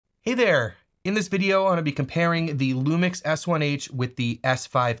Hey there! In this video, I'm going to be comparing the Lumix S1H with the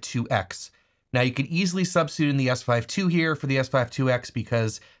S5IIX. Now you could easily substitute in the S5II here for the S5IIX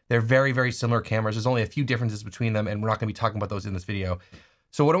because they're very, very similar cameras. There's only a few differences between them and we're not going to be talking about those in this video.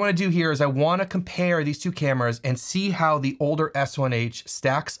 So what I want to do here is I want to compare these two cameras and see how the older S1H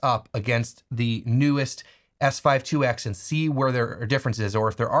stacks up against the newest S5IIX and see where there are differences or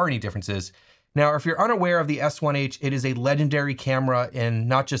if there are any differences. Now, if you're unaware of the S1H, it is a legendary camera in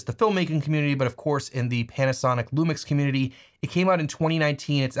not just the filmmaking community, but of course in the Panasonic Lumix community. It came out in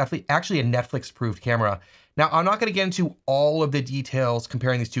 2019. It's actually a Netflix-approved camera. Now, I'm not gonna get into all of the details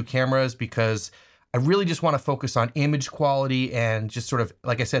comparing these two cameras because I really just wanna focus on image quality and just sort of,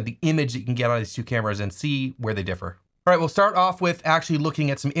 like I said, the image that you can get out of these two cameras and see where they differ. All right, we'll start off with actually looking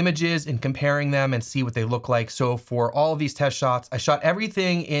at some images and comparing them and see what they look like. So for all of these test shots, I shot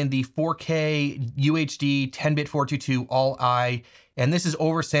everything in the 4K UHD 10-bit 422 all-I, and this is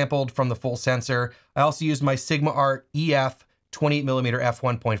oversampled from the full sensor. I also used my Sigma Art EF 28mm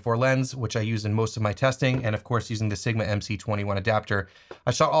f1.4 lens, which I use in most of my testing, and of course using the Sigma MC21 adapter.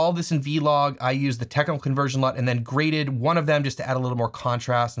 I shot all of this in Vlog. I used the technical conversion LUT and then graded one of them just to add a little more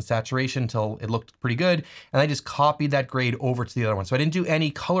contrast and saturation until it looked pretty good. And I just copied that grade over to the other one. So I didn't do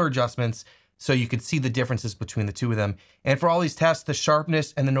any color adjustments so you could see the differences between the two of them. And for all these tests, the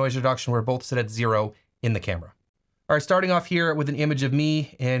sharpness and the noise reduction were both set at 0 in the camera. All right, starting off here with an image of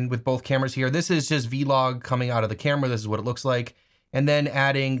me and with both cameras here. This is just Vlog coming out of the camera. This is what it looks like. And then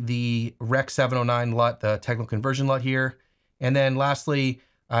adding the Rec 709 LUT, the technical conversion LUT here. And then lastly,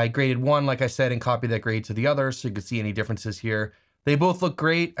 I graded one, like I said, and copied that grade to the other so you could see any differences here. They both look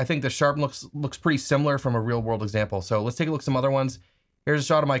great. I think the sharpness looks pretty similar from a real world example. So let's take a look at some other ones. Here's a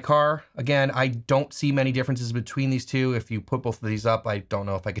shot of my car. Again, I don't see many differences between these two. If you put both of these up, I don't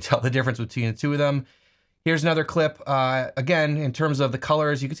know if I could tell the difference between the two of them. Here's another clip. Again, in terms of the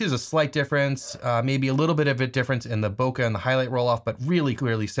colors, you can see there's a slight difference, maybe a little bit of a difference in the bokeh and the highlight roll-off, but really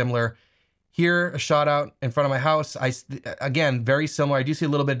clearly similar. Here, a shot out in front of my house. Again, very similar. I do see a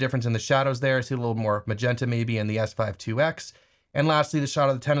little bit of difference in the shadows there. I see a little more magenta maybe in the S5IIX. And lastly, the shot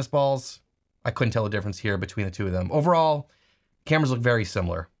of the tennis balls. I couldn't tell the difference here between the two of them. Overall, cameras look very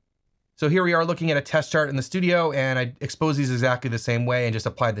similar. So here we are looking at a test chart in the studio, and I exposed these exactly the same way and just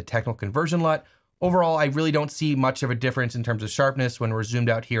applied the technical conversion LUT. Overall, I really don't see much of a difference in terms of sharpness when we're zoomed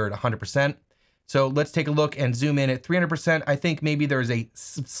out here at 100%. So let's take a look and zoom in at 300%. I think maybe there's a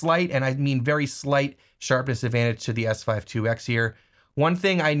slight, and I mean very slight, sharpness advantage to the S5IIX here. One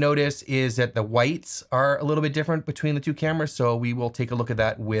thing I notice is that the whites are a little bit different between the two cameras, so we will take a look at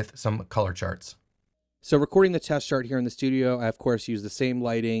that with some color charts. So recording the test chart here in the studio, I of course use the same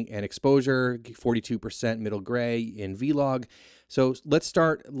lighting and exposure, 42% middle gray in Vlog. So let's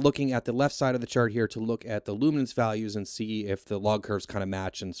start looking at the left side of the chart here to look at the luminance values and see if the log curves kind of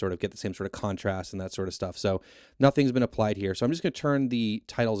match and sort of get the same sort of contrast and that sort of stuff. So nothing's been applied here. So I'm just going to turn the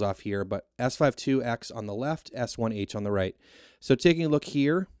titles off here, but S5IIX on the left, S1H on the right. So taking a look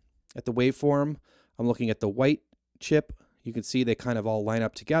here at the waveform, I'm looking at the white chip. You can see they kind of all line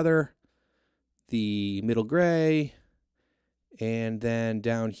up together. The middle gray, and then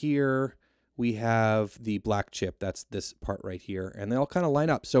down here we have the black chip. That's this part right here, and they all kind of line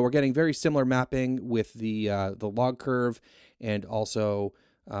up. So we're getting very similar mapping with the log curve, and also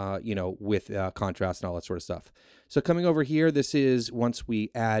you know, with contrast and all that sort of stuff. So coming over here, this is once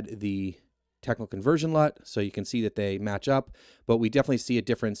we add the technical conversion LUT, so you can see that they match up, but we definitely see a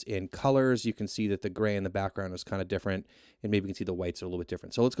difference in colors. You can see that the gray in the background is kind of different, and maybe you can see the whites are a little bit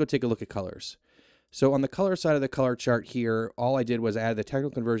different. So let's go take a look at colors. So on the color side of the color chart here, all I did was add the technical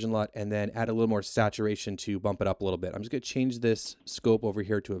conversion LUT and then add a little more saturation to bump it up a little bit. I'm just going to change this scope over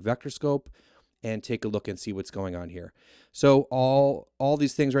here to a vector scope and take a look and see what's going on here. So all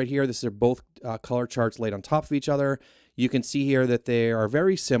these things right here, this are both color charts laid on top of each other. You can see here that they are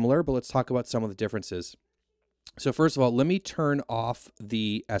very similar, but let's talk about some of the differences. So first of all, let me turn off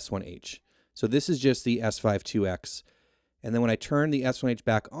the S1H. So this is just the S5IIX. And then when I turn the S1H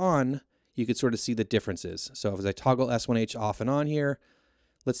back on, you can sort of see the differences. So as I toggle S1H off and on here,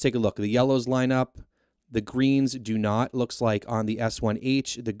 let's take a look. The yellows line up. The greens do not. Looks like on the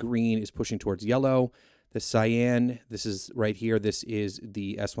S1H, the green is pushing towards yellow. The cyan, this is right here, this is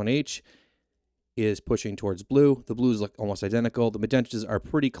the S1H, is pushing towards blue. The blues look almost identical. The magentas are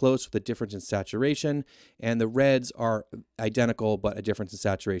pretty close with a difference in saturation, and the reds are identical but a difference in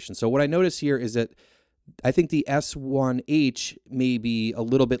saturation. So what I notice here is that I think the S1H may be a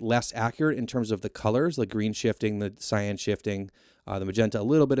little bit less accurate in terms of the colors, like green shifting, the cyan shifting, the magenta, a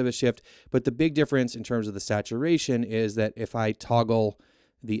little bit of a shift. But the big difference in terms of the saturation is that if I toggle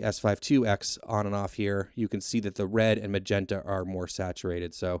the S5IIX on and off here, you can see that the red and magenta are more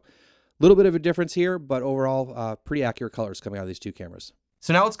saturated. So a little bit of a difference here, but overall, pretty accurate colors coming out of these two cameras.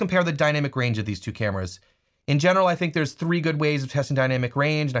 So now let's compare the dynamic range of these two cameras. In general, I think there's three good ways of testing dynamic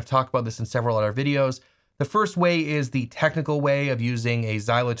range, and I've talked about this in several other videos. The first way is the technical way of using a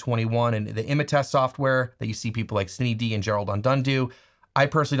Xyla 21 and the Imatest software that you see people like Cindy D and Gerald Undone do. I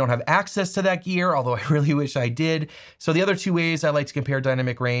personally don't have access to that gear, although I really wish I did. So the other two ways I like to compare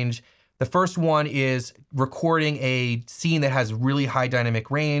dynamic range. The first one is recording a scene that has really high dynamic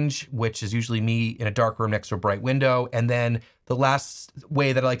range, which is usually me in a dark room next to a bright window. And then the last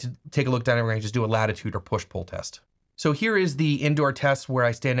way that I like to take a look at dynamic range is do a latitude or push-pull test. So here is the indoor test where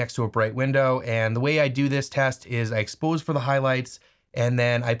I stand next to a bright window. And the way I do this test is I expose for the highlights, and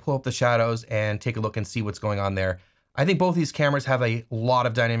then I pull up the shadows and take a look and see what's going on there. I think both these cameras have a lot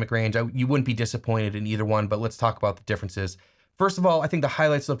of dynamic range. You wouldn't be disappointed in either one, but let's talk about the differences. First of all, I think the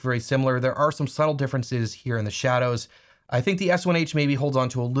highlights look very similar. There are some subtle differences here in the shadows. I think the S1H maybe holds on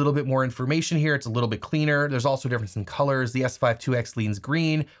to a little bit more information here. It's a little bit cleaner. There's also a difference in colors. The S5IIX leans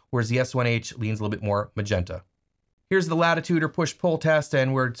green, whereas the S1H leans a little bit more magenta. Here's the latitude or push-pull test,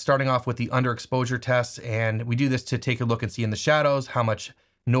 and we're starting off with the underexposure test, and we do this to take a look and see in the shadows how much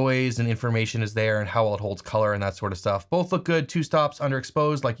noise and information is there and how well it holds color and that sort of stuff. Both look good. 2 stops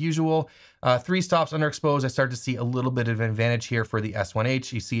underexposed like usual. 3 stops underexposed, I start to see a little bit of an advantage here for the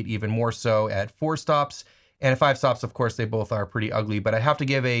S1H. You see it even more so at 4 stops. And at 5 stops, of course, they both are pretty ugly, but I have to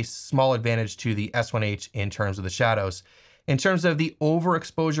give a small advantage to the S1H in terms of the shadows. In terms of the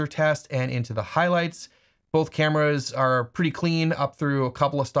overexposure test and into the highlights, both cameras are pretty clean up through a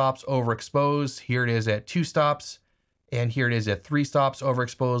couple of stops overexposed. Here it is at 2 stops. And here it is at 3 stops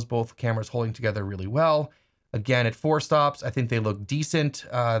overexposed, both cameras holding together really well. Again, at 4 stops, I think they look decent.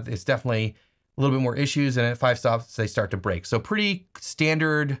 It's definitely a little bit more issues, and at 5 stops, they start to break. So pretty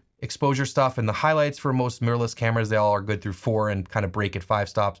standard exposure stuff, and the highlights for most mirrorless cameras, they all are good through 4 and kind of break at 5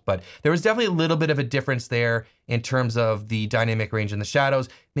 stops. But there was definitely a little bit of a difference there in terms of the dynamic range in the shadows,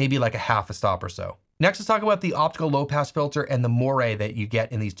 maybe like a half a stop or so. Next, let's talk about the optical low pass filter and the moire that you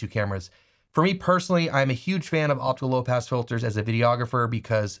get in these two cameras. For me personally, I'm a huge fan of optical low pass filters as a videographer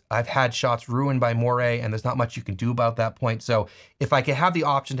because I've had shots ruined by moire and there's not much you can do about that point. So if I can have the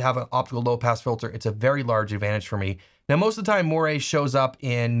option to have an optical low pass filter, it's a very large advantage for me. Now, most of the time moire shows up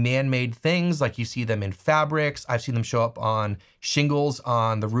in man-made things, like you see them in fabrics. I've seen them show up on shingles,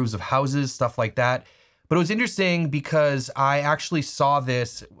 on the roofs of houses, stuff like that. But it was interesting because I actually saw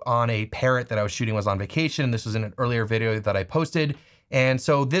this on a parrot that I was shooting. Was on vacation. This was in an earlier video that I posted. And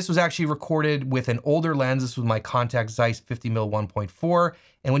so this was actually recorded with an older lens. This was my Contax Zeiss 50mm 1.4.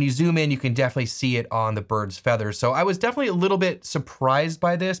 And when you zoom in, you can definitely see it on the bird's feathers. So I was definitely a little bit surprised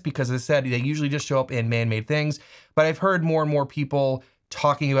by this because, as I said, they usually just show up in man-made things. But I've heard more and more people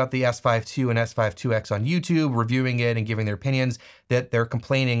talking about the S5II and S5IIX on YouTube, reviewing it and giving their opinions, that they're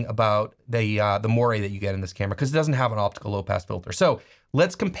complaining about the moire that you get in this camera because it doesn't have an optical low pass filter. So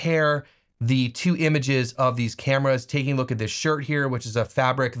let's compare the two images of these cameras, taking a look at this shirt here, which is a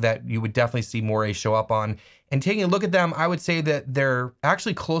fabric that you would definitely see moire show up on. And taking a look at them, I would say that they're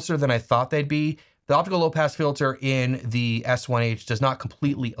actually closer than I thought they'd be. The optical low pass filter in the S1H does not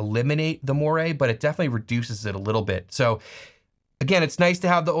completely eliminate the moire, but it definitely reduces it a little bit. So again, it's nice to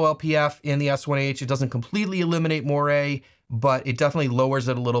have the OLPF in the S1H. It doesn't completely eliminate moire, but it definitely lowers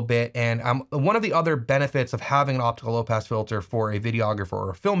it a little bit. And one of the other benefits of having an optical low pass filter for a videographer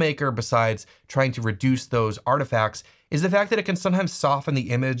or a filmmaker, besides trying to reduce those artifacts, is the fact that it can sometimes soften the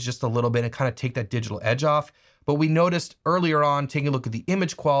image just a little bit and kind of take that digital edge off. But we noticed earlier on, taking a look at the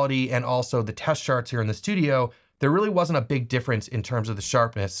image quality and also the test charts here in the studio, there really wasn't a big difference in terms of the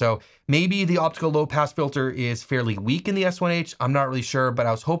sharpness. So maybe the optical low pass filter is fairly weak in the S1H. I'm not really sure, but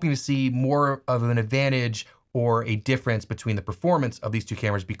I was hoping to see more of an advantage or a difference between the performance of these two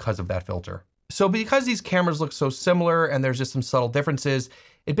cameras because of that filter. So because these cameras look so similar and there's just some subtle differences,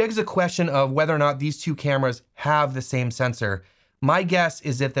 it begs the question of whether or not these two cameras have the same sensor. My guess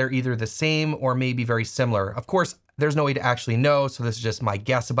is that they're either the same or maybe very similar. Of course, there's no way to actually know, so this is just my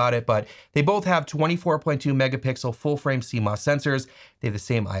guess about it, but they both have 24.2 megapixel full frame CMOS sensors. They have the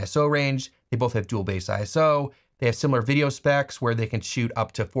same ISO range. They both have dual base ISO. They have similar video specs where they can shoot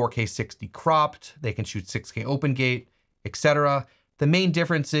up to 4K 60 cropped, they can shoot 6K open gate, etc. The main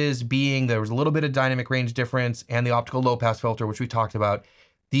differences being there was a little bit of dynamic range difference and the optical low pass filter, which we talked about.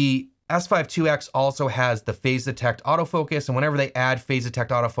 The S5IIX also has the phase detect autofocus, and whenever they add phase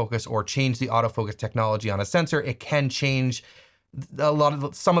detect autofocus or change the autofocus technology on a sensor, it can change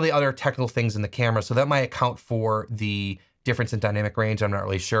some of the other technical things in the camera. So that might account for the difference in dynamic range. I'm not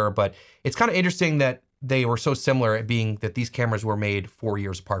really sure, but it's kind of interesting that they were so similar, it being that these cameras were made 4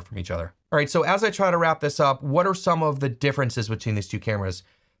 years apart from each other. All right, so as I try to wrap this up, what are some of the differences between these two cameras?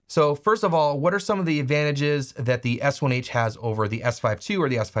 So first of all, what are some of the advantages that the S1H has over the S5II or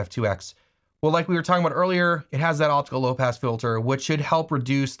the S5IIX? Well, like we were talking about earlier, it has that optical low pass filter, which should help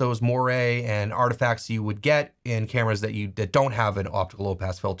reduce those moire and artifacts you would get in cameras that don't have an optical low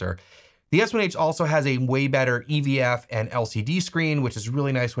pass filter. The S1H also has a way better EVF and LCD screen, which is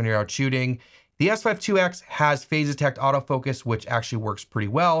really nice when you're out shooting. The S5IIX has phase detect autofocus, which actually works pretty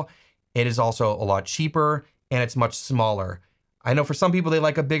well. It is also a lot cheaper and it's much smaller. I know for some people they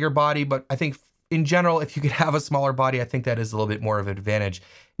like a bigger body, but I think in general, if you could have a smaller body, I think that is a little bit more of an advantage.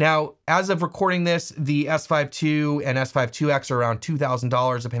 Now, as of recording this, the S5II and S5IIX are around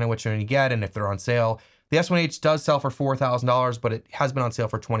 $2,000, depending on which one you get and if they're on sale. The S1H does sell for $4,000, but it has been on sale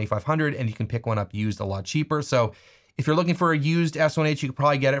for $2,500, and you can pick one up used a lot cheaper. So if you're looking for a used S1H, you could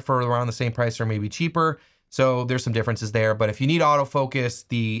probably get it for around the same price or maybe cheaper. So there's some differences there. But if you need autofocus,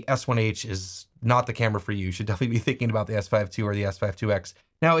 the S1H is not the camera for you. You should definitely be thinking about the S5II or the S5IIX.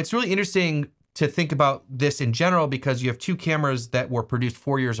 Now, it's really interesting to think about this in general because you have two cameras that were produced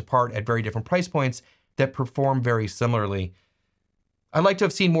 4 years apart at very different price points that perform very similarly. I'd like to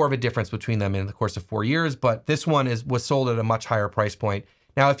have seen more of a difference between them in the course of 4 years, but this one was sold at a much higher price point.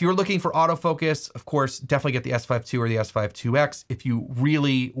 Now, if you're looking for autofocus, of course, definitely get the S5II or the S5IIX. If you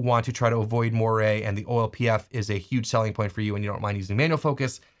really want to try to avoid moire and the OLPF is a huge selling point for you and you don't mind using manual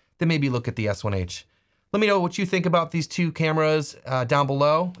focus, then maybe look at the S1H. Let me know what you think about these two cameras down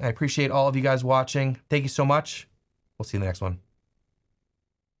below. I appreciate all of you guys watching. Thank you so much. We'll see you in the next one.